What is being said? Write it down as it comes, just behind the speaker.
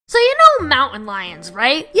you know mountain lions,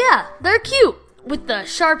 right? Yeah, they're cute. With the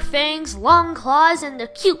sharp fangs, long claws, and the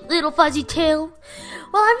cute little fuzzy tail.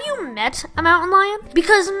 Well, have you met a mountain lion?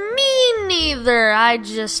 Because me neither. I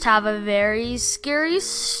just have a very scary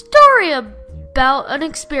story about an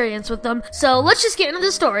experience with them. So let's just get into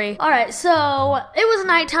the story. Alright, so it was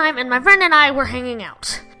nighttime and my friend and I were hanging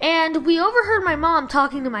out. And we overheard my mom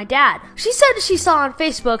talking to my dad. She said she saw on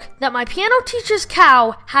Facebook that my piano teacher's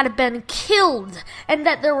cow had been killed and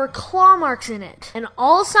that there were claw marks in it. And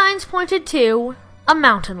all signs pointed to a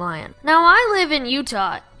mountain lion. Now, I live in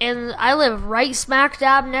Utah, and I live right smack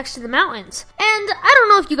dab next to the mountains. And I don't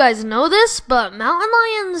know if you guys know this, but mountain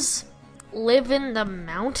lions live in the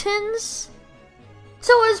mountains?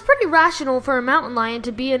 So it was pretty rational for a mountain lion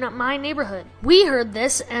to be in my neighborhood. We heard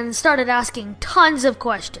this and started asking tons of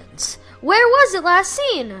questions. Where was it last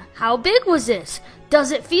seen? How big was it?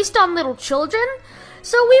 Does it feast on little children?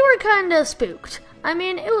 So we were kinda spooked. I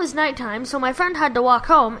mean, it was nighttime, so my friend had to walk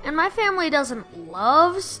home, and my family doesn't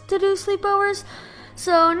love to do sleepovers,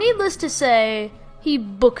 so needless to say, he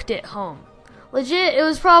booked it home. Legit, it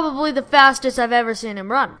was probably the fastest I've ever seen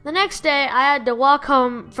him run. The next day, I had to walk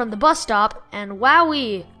home from the bus stop, and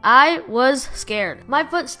wowee, I was scared. My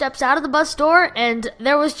foot steps out of the bus door, and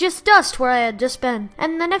there was just dust where I had just been.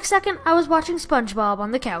 And the next second, I was watching SpongeBob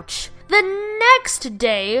on the couch. The next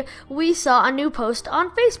day, we saw a new post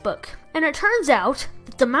on Facebook, and it turns out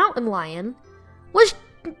that the mountain lion was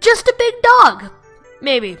just a big dog.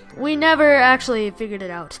 Maybe. We never actually figured it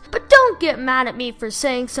out. But don't get mad at me for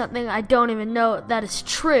saying something I don't even know that is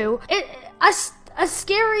true. A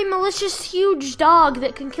scary, malicious, huge dog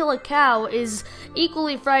that can kill a cow is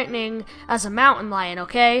equally frightening as a mountain lion,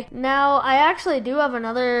 okay? Now, I actually do have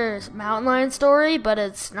another mountain lion story, but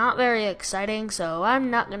it's not very exciting, so I'm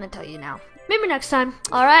not gonna tell you now. Maybe next time.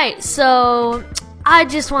 Alright, so I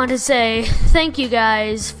just want to say thank you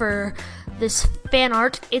guys for this fan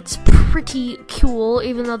art. It's pretty cool,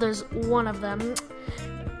 even though there's one of them.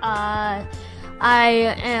 I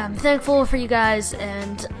am thankful for you guys,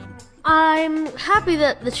 and I'm happy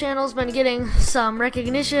that the channel's been getting some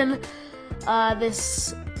recognition.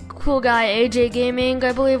 This cool guy, AJ Gaming,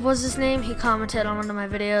 I believe was his name, he commented on one of my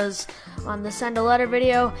videos on the Send a Letter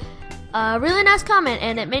video. Really nice comment,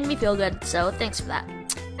 and it made me feel good, so thanks for that.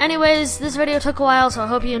 Anyways, this video took a while, so I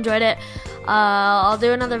hope you enjoyed it. I'll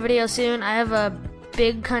do another video soon. I have a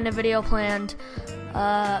big kind of video planned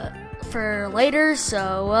for later,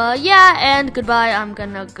 so yeah, and goodbye. I'm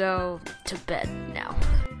gonna go to bed now.